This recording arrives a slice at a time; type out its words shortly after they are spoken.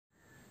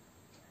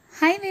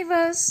Hi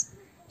viewers,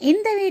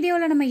 இந்த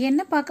வீடியோல நம்ம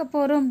என்ன பார்க்க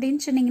போறோம்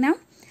அப்படினு சொன்னீங்கன்னா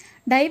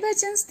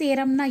டைவர்ஜென்ஸ்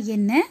தியரம்னா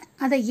என்ன,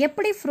 அதை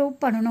எப்படி ப்ரூவ்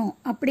பண்ணனும்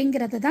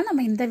அப்படிங்கறது தான்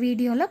நம்ம இந்த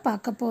வீடியோல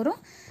பார்க்க போறோம்.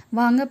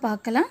 வாங்க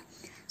பார்க்கலாம்.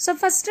 So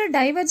first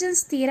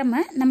டைவர்ஜென்ஸ்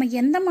தியரமை நம்ம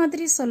எந்த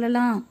மாதிரி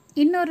சொல்லலாம்,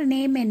 இன்னொரு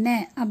நேம் என்ன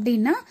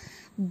அப்படினா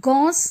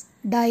காஸ்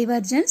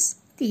டைவர்ஜென்ஸ்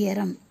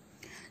தியரம்.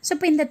 So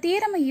இப்போ இந்த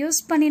தியரமை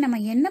யூஸ் பண்ணி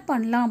நம்ம என்ன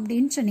பண்ணலாம்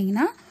அப்படினு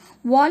சொன்னீங்கன்னா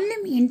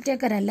வால்யூம்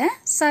இன்டெகிரலை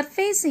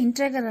சர்ஃபேஸ்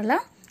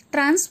இன்டெகிரலா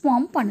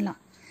transform பண்ணலாம்.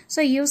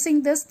 So using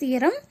this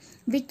theorem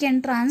we can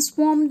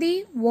transform the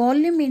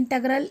volume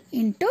integral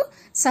into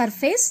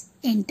surface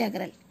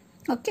integral.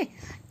 Okay.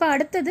 இப்போ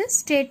அடுத்தது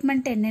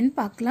statement என்னன்னு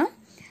பார்க்கலாம்.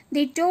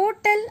 The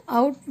total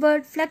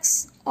outward flux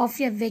of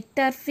a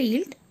vector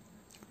field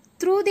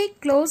through the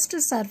closed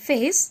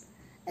surface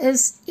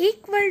is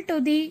equal to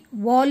the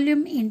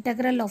volume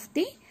integral of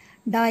the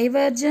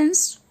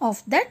divergence of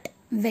that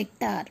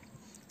vector.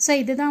 So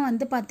இதுதான்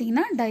வந்து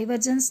பார்த்தீங்கன்னா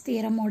divergence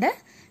theorem ஓட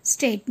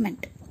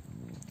statement.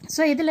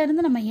 So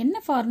இதிலிருந்து நம்ம என்ன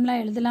ஃபார்முலா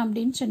எழுதலாம்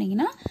அப்படின்னு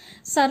சொன்னீங்கன்னா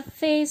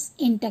சர்ஃபேஸ்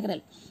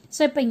இன்டெக்ரல்.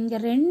 ஸோ இப்போ இங்கே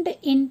ரெண்டு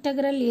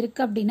இன்டெக்ரல்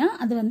இருக்குது அப்படின்னா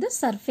அது வந்து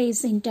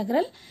சர்ஃபேஸ்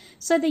இன்டெக்ரல்.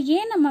 ஸோ அதை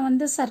ஏன் நம்ம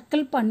வந்து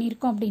சர்க்கிள்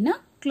பண்ணியிருக்கோம் அப்படின்னா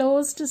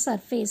க்ளோஸ்டு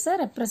சர்ஃபேஸை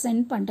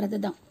ரெப்ரசன்ட் பண்ணுறது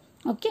தான்.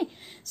 Okay.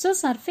 So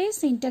surface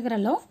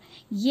integral of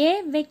A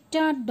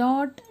vector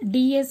dot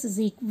DS is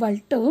equal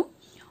to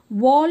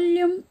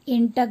volume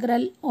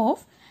integral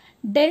of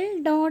del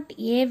dot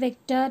A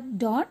vector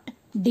dot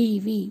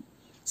TV.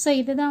 So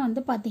இதுதான்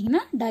வந்து பார்த்தீங்கன்னா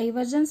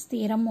டைவர்ஜென்ஸ்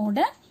தியரமோட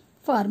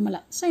ஃபார்முலா.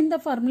 ஸோ இந்த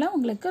ஃபார்முலா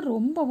உங்களுக்கு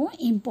ரொம்பவும்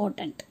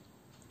இம்பார்ட்டண்ட்.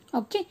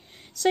 ஓகே.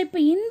 ஸோ இப்போ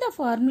இந்த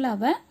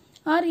ஃபார்முலாவை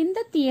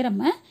இந்த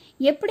தியரமை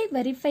எப்படி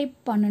வெரிஃபை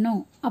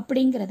பண்ணணும்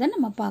அப்படிங்கிறத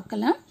நம்ம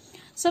பார்க்கலாம்.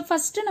 ஸோ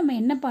ஃபஸ்ட்டு நம்ம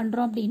என்ன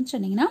பண்ணுறோம் அப்படின்னு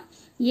சொன்னீங்கன்னா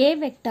ஏ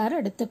வெக்டார்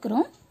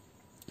எடுத்துக்கிறோம்.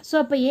 ஸோ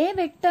அப்போ ஏ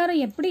வெக்டாரை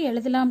எப்படி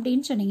எழுதலாம்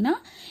அப்படின்னு சொன்னீங்கன்னா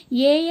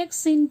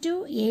ax into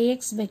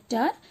ax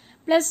vector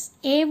plus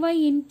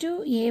AY into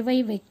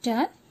AY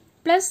vector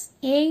plus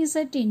az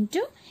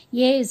into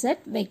az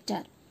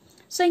vector.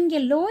 So இங்கே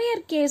lower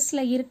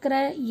caseல இருக்கிற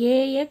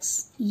ax,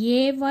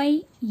 ay,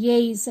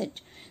 az.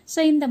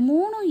 So இந்த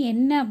மூணு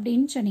என்ன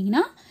அப்படின்னு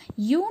சொன்னீங்கன்னா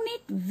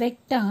unit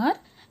vector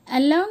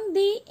along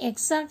the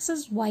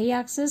x-axis,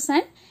 y-axis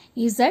and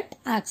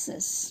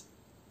z-axis.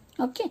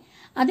 Okay.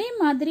 அதே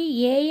மாதிரி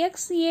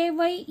ax,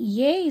 ay,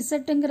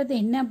 azங்கிறது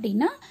என்ன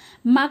அப்படின்னா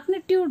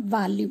magnitude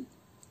value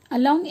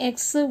along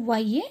x,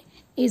 y,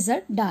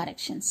 z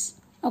directions.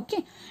 Okay.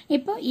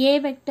 இப்போ ஏ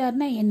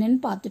வெக்டார்னா என்னன்னு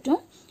பார்த்துட்டோம்.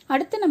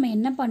 அடுத்து நம்ம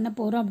என்ன பண்ண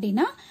போகிறோம்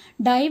அப்படின்னா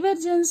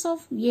டைவர்ஜென்ஸ்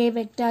ஆஃப் ஏ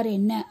வெக்டார்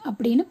என்ன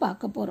அப்படின்னு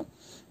பார்க்க போகிறோம்.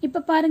 இப்போ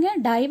பாருங்கள்,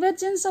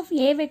 டைவர்ஜென்ஸ் ஆஃப்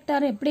ஏ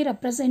வெக்டார் எப்படி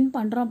ரெப்ரசென்ட்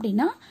பண்ணுறோம்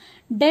அப்படின்னா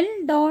டெல்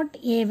டாட்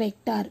ஏ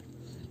வெக்டார்.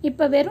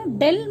 இப்போ வெறும்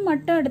டெல்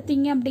மட்டும்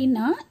எடுத்தீங்க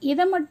அப்படின்னா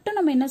இதை மட்டும்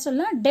நம்ம என்ன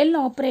சொல்லலாம், டெல்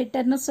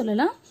ஆப்ரேட்டர்னு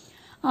சொல்லலாம்.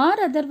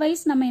 ஆர்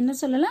அதர்வைஸ் நம்ம என்ன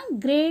சொல்லலாம்,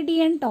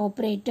 gradient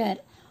operator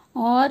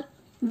R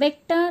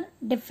vector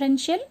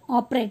differential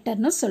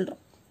ஆப்ரேட்டர்னு சொல்கிறோம்.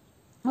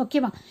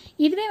 ஓகேவா.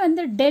 இதுவே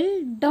வந்து டெல்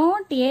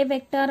டாட் ஏ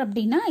வெக்டார்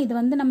அப்படின்னா இது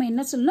வந்து நம்ம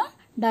என்ன சொல்லலாம்,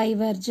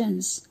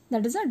 divergence,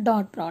 that is a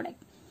dot product.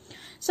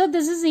 So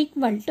this is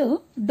equal to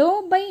to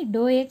by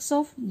to X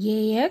of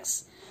ax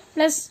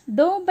plus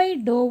to by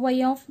to Y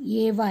of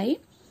AY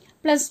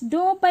plus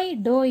to by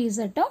to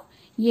Z of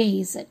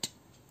AZ.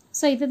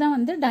 So இதுதான்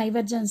வந்து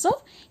divergence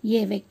of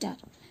A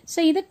vector.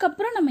 So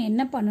இதுக்கப்புறம் நம்ம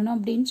என்ன பண்ணணும்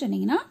அப்படின்னு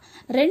சொன்னீங்கன்னா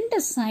ரெண்டு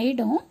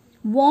சைடும்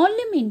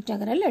வால்யூம்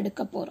இன்டெக்ரல்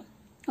எடுக்க போகிறோம்.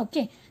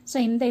 ஓகே. ஸோ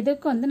இந்த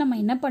இதுக்கு வந்து நம்ம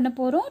என்ன பண்ண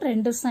போகிறோம்,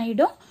 ரெண்டு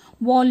சைடும்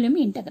வால்யூம்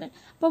இன்டெக்ரல்.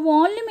 இப்போ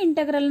வால்யூம்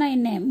இன்டெக்ரல்னா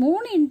என்ன,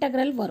 மூணு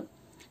இன்டெக்ரல் வரும்.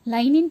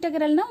 லைன்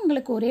இன்டெக்ரல்னா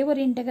உங்களுக்கு ஒரே ஒரு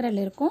இன்டெக்ரல்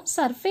இருக்கும்.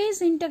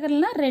 சர்ஃபேஸ்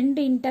இன்டெக்ரல்னா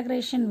ரெண்டு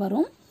இன்டெக்ரேஷன்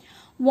வரும்.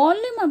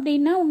 வால்யூம்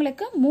அப்படின்னா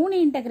உங்களுக்கு மூணு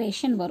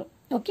இன்டெக்ரேஷன் வரும்.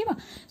 ஓகேவா.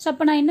 ஸோ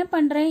அப்போ நான் என்ன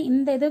பண்ணுறேன்,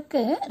 இந்த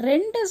இதுக்கு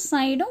ரெண்டு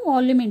சைடும்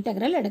வால்யூம்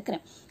இன்டெக்ரல்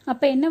எடுக்கிறேன்.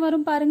 அப்போ என்ன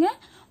வரும் பாருங்க,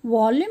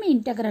 volume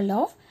integral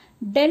of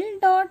del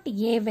dot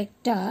A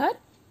vector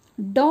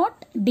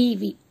dot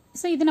TV.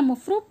 So இது நம்ம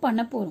ப்ரூவ்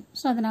பண்ண போகிறோம்.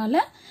 ஸோ அதனால்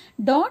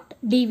டாட்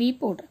டிவி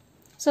போடுறேன்.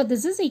 So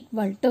this is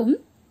equal to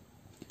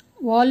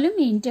volume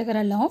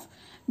integral of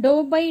to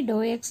by to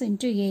X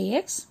into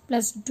ax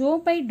plus to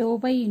by to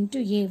pi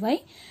into AY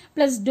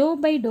plus to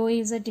by to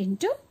Z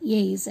into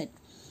AZ.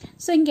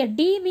 So இங்கே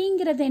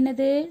டிவிங்கிறது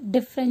என்னது,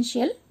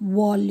 differential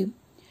volume.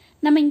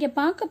 நம்ம இங்கே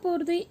பார்க்க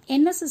போகிறது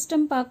என்ன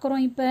system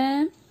பார்க்குறோம், இப்போ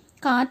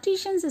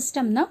Cartesian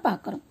system தான்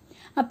பார்க்குறோம்.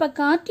 அப்போ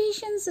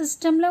கார்ட்டீசியன்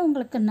சிஸ்டமில்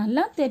உங்களுக்கு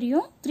நல்லா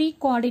தெரியும் 3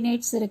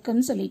 கோஆர்டினேட்ஸ்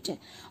இருக்குன்னு சொல்லிட்டு.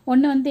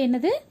 ஒன்று வந்து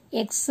என்னது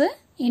எக்ஸு,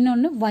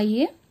 இன்னொன்று ஒய்,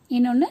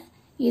 இன்னொன்று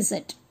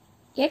இசட்.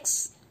 X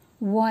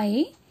Y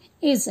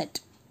Z.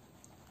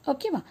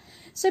 ஓகேவா.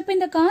 ஸோ இப்போ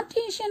இந்த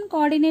கார்ட்டீசியன்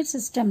கோஆர்டினேட்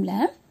சிஸ்டமில்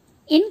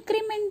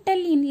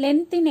incremental in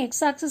length in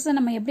X ஆக்சிஸை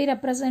நம்ம எப்படி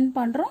ரெப்ரசென்ட்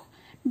பண்ணுறோம்,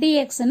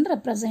 டிஎக்ஸ்ன்னு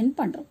ரெப்ரசென்ட்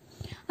பண்ணுறோம்.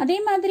 அதே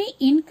மாதிரி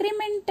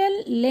இன்க்ரிமெண்டல்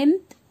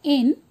லென்த்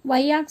இன்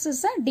ஒய்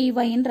ஆக்சிஸை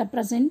டிஒய்ன்னு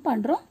ரெப்ரசென்ட்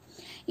பண்ணுறோம்.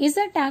 Z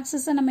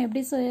axis நம்ம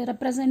எப்படி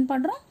ரெப்ரசென்ட்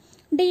பண்ணுறோம்,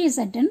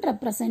 dZன்னு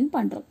ரெப்ரசென்ட்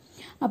பண்ணுறோம்.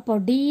 அப்போ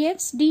dx,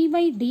 dy,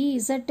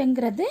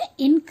 dzங்கிறது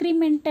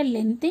incremental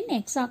length in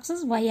x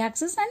axis, y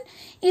axis and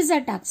z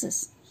axis.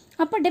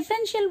 அப்போ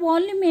டிஃப்ரென்ஷியல்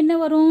வால்யூம் என்ன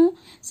வரும்?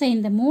 ஸோ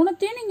இந்த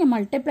மூணுத்தையும் நீங்கள்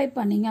மல்டிப்ளை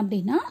பண்ணீங்க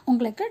அப்படின்னா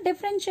உங்களுக்கு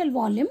டிஃப்ரென்ஷியல்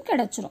வால்யூம்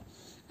கிடச்சிரும்.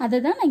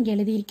 அதுதான் நான் இங்கே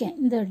எழுதியிருக்கேன்.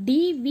 இந்த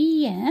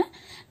டிவியை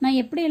நான்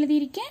எப்படி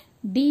எழுதியிருக்கேன்?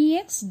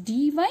 dx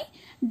dy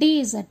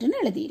dzன்னு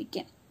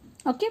எழுதியிருக்கேன்.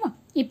 ஓகேவா?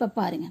 இப்போ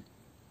பாருங்கள்.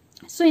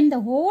 ஸோ இந்த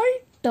ஹோல்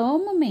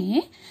டேர்முமே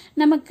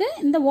நமக்கு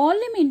இந்த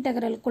வால்யூம்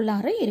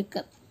இன்டெக்ரலுக்குள்ளார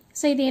இருக்குது.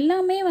 ஸோ இது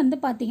எல்லாமே வந்து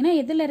பார்த்தீங்கன்னா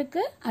எதில்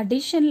இருக்குது?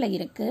 அடிஷனில்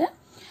இருக்குது.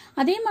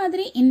 அதே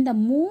மாதிரி இந்த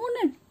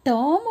மூணு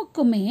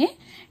டேர்முக்குமே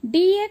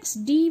dx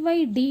dy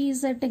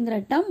dzங்கிற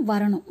டேர்ம்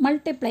வரணும்,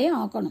 மல்டிப்ளை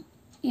ஆகணும்.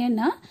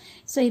 ஏன்னா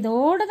ஸோ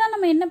இதோட தான்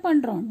நம்ம என்ன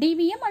பண்ணுறோம்?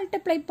 டிவியை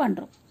மல்டிப்ளை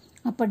பண்ணுறோம்.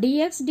 அப்போ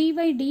dx dy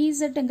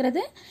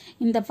dzங்கிறது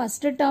இந்த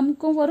ஃபஸ்ட்டு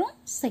டேர்முக்கும் வரும்,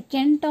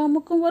 செகண்ட்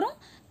டேர்முக்கும் வரும்,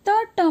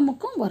 தேர்ட்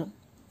டேர்முக்கும் வரும்.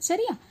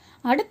 சரியா?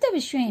 அடுத்த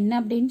விஷயம் என்ன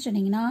அப்படின்னு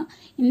சொன்னீங்கன்னா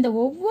இந்த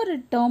ஒவ்வொரு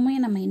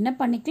டேர்மையும் நம்ம என்ன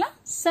பண்ணிக்கலாம்?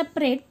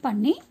 செப்பரேட்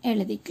பண்ணி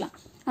எழுதிக்கலாம்.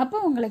 அப்போ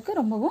உங்களுக்கு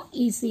ரொம்பவும்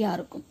ஈஸியாக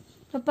இருக்கும்.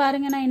 இப்போ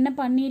பாருங்கள், நான் என்ன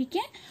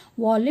பண்ணியிருக்கேன்?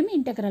 Volume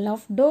integral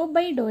of to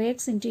by to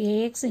X into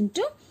ax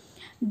into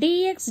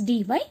dx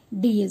dy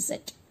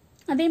டிஎஸ்எட்.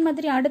 அதே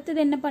மாதிரி அடுத்தது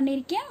என்ன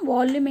பண்ணியிருக்கேன்?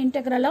 Volume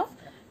integral of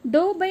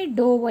to by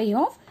to Y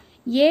of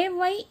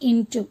AY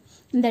into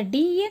இந்த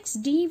டிஎக்ஸ்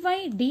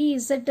டிஒய்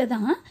டிஇசெட்டு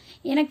தான்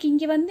எனக்கு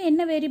இங்கே வந்து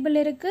என்ன வேரியபிள்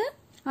இருக்குது?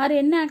 ஆர்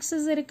என்ன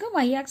ஆக்சஸ் இருக்குது?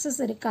 ஒய் ஆக்சஸ்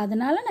இருக்குது.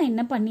 அதனால நான்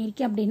என்ன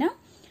பண்ணியிருக்கேன் அப்படின்னா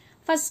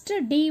ஃபஸ்ட்டு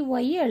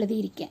டிஒய்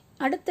எழுதியிருக்கேன்,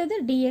 அடுத்தது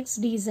டிஎக்ஸ்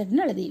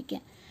டிஇசெட்னு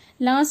எழுதியிருக்கேன்.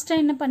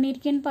 லாஸ்ட்டாக என்ன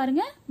பண்ணியிருக்கேன்னு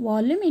பாருங்கள்.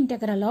 Volume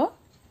integral of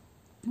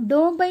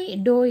to by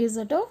to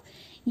Z of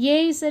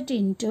AZ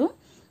into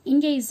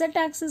இங்கே இசட்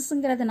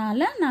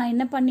ஆக்சஸ்ங்கிறதுனால நான்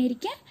என்ன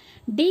பண்ணியிருக்கேன்?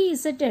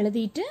 டிஇசட்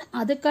எழுதிட்டு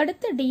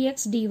அதுக்கடுத்து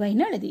டிஎக்ஸ்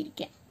டிஒய்னு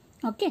எழுதியிருக்கேன்.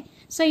 ஓகே,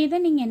 ஸோ இதை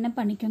நீங்கள் என்ன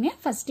பண்ணிக்கோங்க?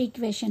 ஃபஸ்ட்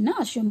ஈக்குவேஷன்னு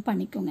அஷ்யூம்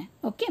பண்ணிக்கோங்க.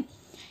 ஓகே,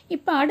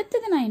 இப்போ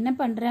அடுத்தது நான் என்ன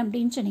பண்ணுறேன்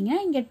அப்படின்னு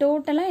சொன்னீங்கன்னா இங்கே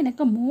டோட்டலாக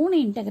எனக்கு 3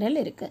 இன்டெக்ரல்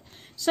இருக்குது.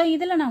 ஸோ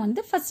இதில் நான்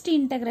வந்து ஃபஸ்ட்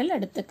இன்டெக்ரல்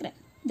எடுத்துக்கிறேன்,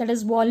 தட்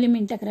இஸ் வால்யூம்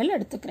இன்டெக்ரல்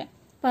எடுத்துக்கிறேன்.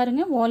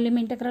 பாருங்கள், volume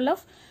integral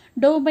of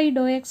to by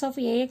to X of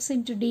ax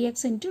into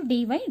dx into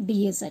dy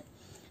டிஎஸ்எட்.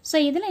 So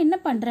இதில் என்ன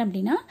பண்ணுறேன்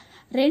அப்படின்னா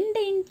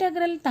 2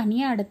 இன்டெக்ரல்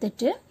தனியாக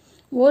எடுத்துட்டு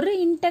ஒரு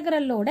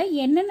இன்டெக்ரலோட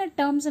என்னென்ன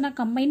டேர்ம்ஸ் நான்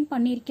கம்பைன்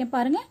பண்ணியிருக்கேன்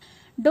பாருங்கள்.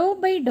 To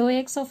by to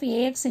X of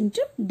ax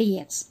into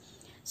dx.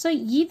 So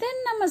இதை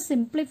நம்ம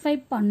சிம்பிளிஃபை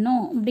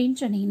பண்ணோம் அப்படின்னு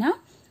சொன்னீங்கன்னா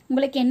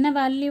உங்களுக்கு என்ன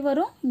வேல்யூ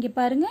வரும்? இங்கே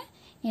பாருங்கள்,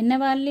 என்ன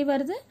வேல்யூ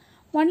வருது?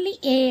 ஒன்லி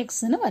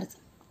ஏஎக்ஸ்ன்னு வருது.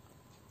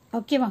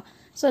 ஓகேவா?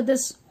 ஸோ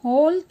திஸ்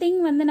ஹோல் திங்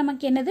வந்து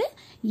நமக்கு என்னது?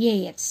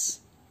 ஏஎக்ஸ்.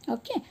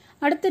 ஓகே,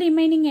 அடுத்து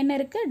ரிமைனிங் என்ன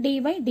இருக்குது?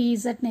 டிஒய்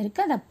டிஇசட்னு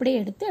இருக்குது. அதை அப்படியே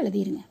எடுத்து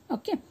எழுதிருங்க.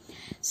 ஓகே,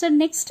 ஸோ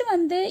நெக்ஸ்ட்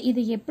வந்து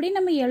இது எப்படி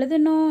நம்ம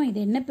எழுதணும்? இது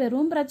என்ன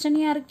பெரும்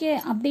பிரச்சனையாக இருக்கே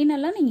அப்படின்னு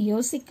எல்லாம் நீங்கள்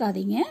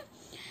யோசிக்காதீங்க.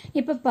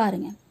 இப்போ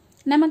பாருங்கள்,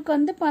 நமக்கு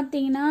வந்து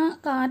பார்த்தீங்கன்னா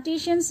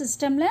கார்ட்டீசியன்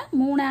சிஸ்டமில்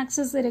 3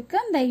 ஆக்சஸ்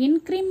இருக்குது. அந்த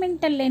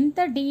இன்க்ரிமெண்டல்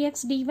லென்த்தை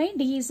டிஎக்ஸ் டிஒய்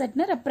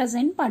டிஇசட்னு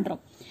ரெப்ரசென்ட்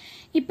பண்ணுறோம்.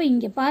 இப்போ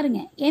இங்கே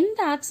பாருங்கள், எந்த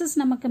ஆக்சஸ்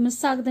நமக்கு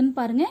மிஸ் ஆகுதுன்னு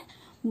பாருங்கள்.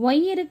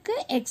 ஒய்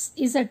இருக்குது, எக்ஸ்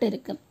இசட்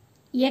இருக்குது.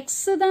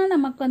 எக்ஸு தான்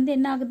நமக்கு வந்து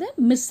என்ன ஆகுது?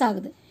 மிஸ்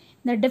ஆகுது.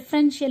 இந்த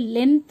டிஃப்ரென்ஷியல்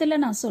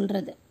லென்த்தில் நான்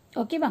சொல்கிறது.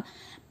 ஓகேவா?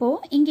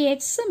 இப்போது இங்கே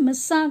எக்ஸு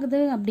மிஸ்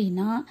ஆகுது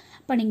அப்படின்னா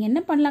இப்போ நீங்கள்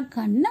என்ன பண்ணலாம்?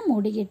 கண்ணை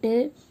மூடிக்கிட்டு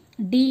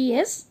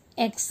டிஎஸ்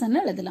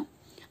எக்ஸ்ன்னு எழுதலாம்.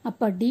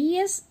 அப்போ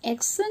டிஎஸ்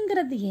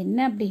எக்ஸுங்கிறது என்ன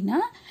அப்படின்னா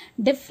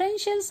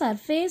டிஃப்ரென்ஷியல்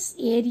சர்ஃபேஸ்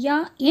ஏரியா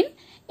இன்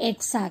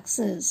எக்ஸ்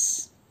ஆக்சஸ்.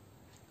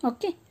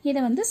 ஓகே, இதை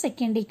வந்து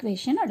செகண்ட்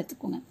ஈக்குவேஷன்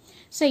எடுத்துக்கோங்க.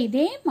 ஸோ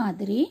இதே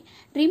மாதிரி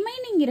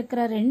ரிமைனிங்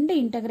இருக்கிற 2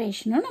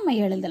 இன்டகிரேஷனும் நம்ம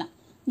எழுதலாம்.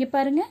 இங்கே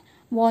பாருங்கள்,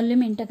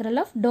 volume integral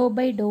of to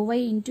by to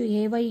Y into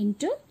AY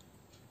into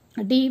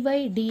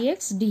dy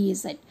dx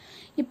டிஇசட்.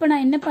 இப்போ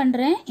நான் என்ன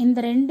பண்ணுறேன்? இந்த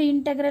 2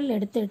 இன்டெக்ரல்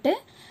எடுத்துட்டு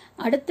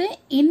அடுத்து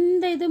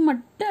இந்த இது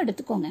மட்டும்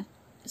எடுத்துக்கோங்க.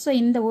 ஸோ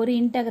இந்த ஒரு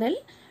integral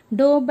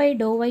to by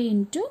to Y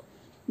into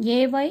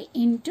AY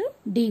into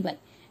dy.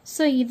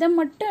 So இதை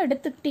மட்டும்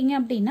எடுத்துக்கிட்டீங்க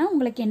அப்படின்னா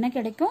உங்களுக்கு என்ன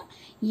கிடைக்கும்?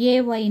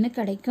 ஏஒய்னு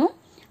கிடைக்கும்.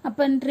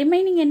 அப்போ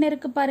ரிமைனிங் என்ன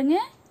இருக்குது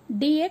பாருங்கள்?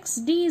 டிஎக்ஸ்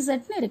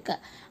டிஇசட்னு இருக்கு.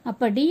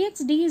 அப்போ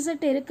டிஎக்ஸ்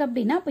டிஇசட் இருக்குது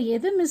அப்படின்னா அப்போ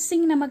எது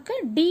மிஸ்ஸிங்? நமக்கு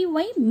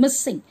டிஒய்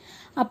மிஸ்ஸிங்.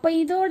 அப்போ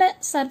இதோட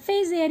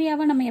சர்ஃபேஸ்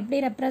ஏரியாவை நம்ம எப்படி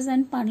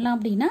ரெப்ரசன்ட் பண்ணலாம்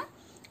அப்படின்னா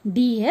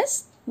டிஎஸ்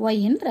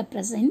ஒய்ன்னு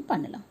ரெப்ரசன்ட்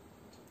பண்ணலாம்.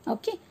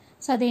 ஓகே,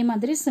 ஸோ அதே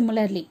மாதிரி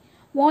similarly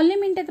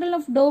volume integral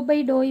of to by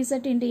to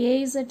Z into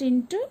AZ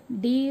into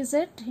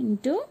டிஇசட்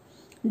into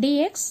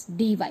dx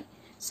dy.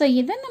 So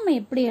இதை நம்ம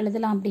எப்படி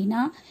எழுதலாம்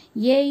அப்படின்னா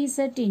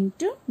ஏஇசட்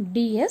இன்ட்டு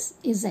டிஎஸ்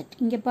இசட்.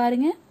 இங்கே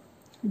பாருங்கள்,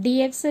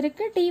 டிஎக்ஸ்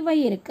இருக்குது,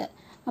 டிஒய் இருக்குது.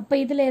 அப்போ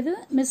இதில் எது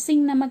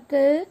மிஸ்ஸிங்?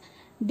 நமக்கு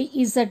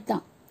டிஇசட்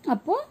தான்.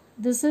 அப்போது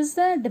this is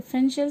the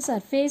differential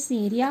surface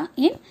area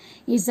in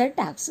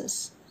Z access.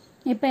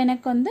 இப்போ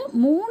எனக்கு வந்து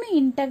 3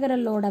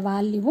 இன்டெக்ரலோட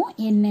வேல்யூவும்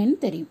என்னன்னு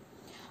தெரியும்.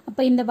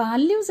 அப்போ இந்த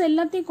வேல்யூஸ்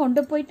எல்லாத்தையும்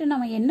கொண்டு போயிட்டு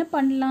நம்ம என்ன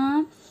பண்ணலாம்?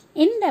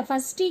 இந்த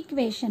ஃபஸ்ட்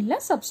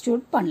ஈக்குவேஷனில்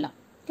சப்ஸ்டியூட் பண்ணலாம்.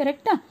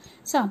 கரெக்டா?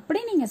 ஸோ அப்படி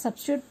நீங்கள்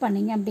சப்ஸ்டியூட்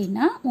பண்ணீங்க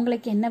அப்படின்னா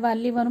உங்களுக்கு என்ன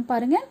வேல்யூ வரும்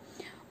பாருங்கள்.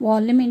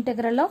 Volume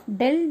integral of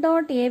del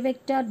dot A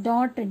vector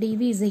dot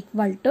TV is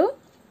equal to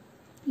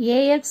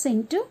ax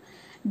into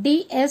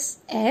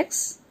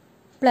TSX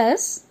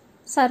plus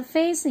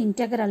surface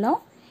integral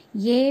of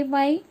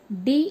AY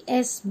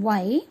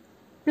டிஎஸ்ஒய்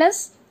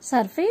plus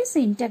surface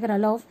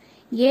integral of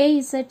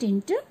AZ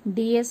into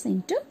DS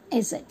into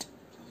Z.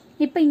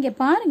 இப்போ இங்கே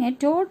பாருங்க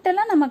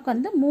டோட்டலாக நமக்கு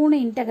வந்து 3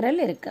 இன்டெக்ரல்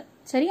இருக்குது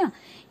சரியா.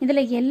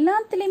 இதில்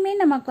எல்லாத்துலேயுமே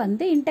நமக்கு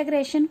வந்து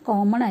இன்டெக்ரேஷன்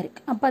காமனாக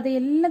இருக்குது. அப்போ அது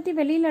எல்லாத்தையும்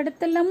வெளியில்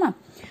எடுத்துடலாமா.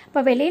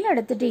 இப்போ வெளியில்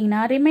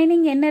எடுத்துட்டிங்கன்னா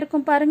ரிமைனிங் என்ன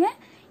இருக்கும் பாருங்கள்,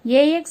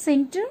 AX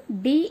into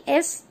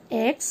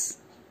DSX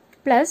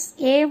plus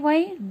AY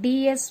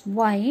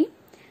DSY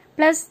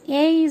plus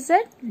AZ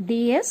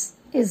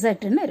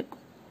DSZன்னு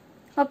இருக்கும்.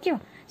 ஓகேவா.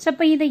 ஸோ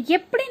இப்போ இதை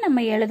எப்படி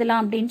நம்ம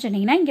எழுதலாம் அப்படின்னு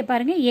சொன்னீங்கன்னா இங்கே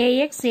பாருங்கள்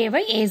AX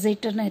AY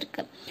AZன்னு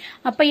இருக்குது.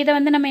 அப்போ இதை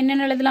வந்து நம்ம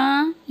என்னென்னு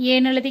எழுதலாம்,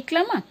 ஏன்னு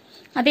எழுதிக்கலாமா.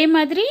 அதே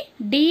மாதிரி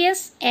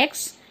DSX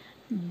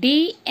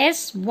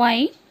DSY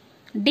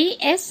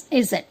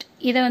DSZ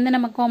இதை வந்து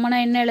நம்ம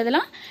காமனாக என்ன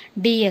எழுதலாம்,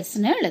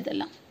 DSன்னு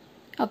எழுதலாம்.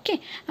 ஓகே.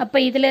 அப்போ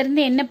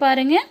இதிலிருந்து என்ன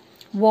பாருங்க,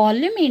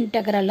 volume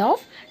integral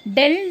of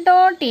del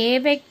dot A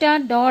vector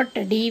dot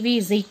dV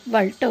is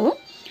equal to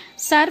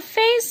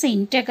surface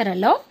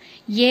integral of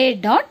A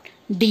dot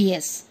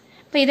ds.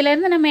 இப்போ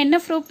இதிலிருந்து நம்ம என்ன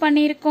ப்ரூவ்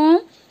பண்ணியிருக்கோம்,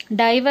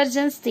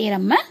 டைவர்ஜன்ஸ்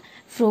தியரமை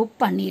ப்ரூவ்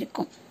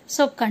பண்ணியிருக்கோம்.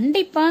 ஸோ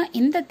கண்டிப்பாக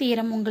இந்த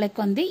தியரம் உங்களுக்கு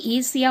வந்து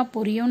ஈஸியாக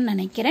புரியும்னு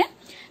நினைக்கிறேன்.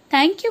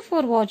 தேங்க்யூ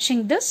ஃபார்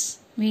வாட்சிங் திஸ்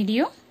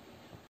வீடியோ.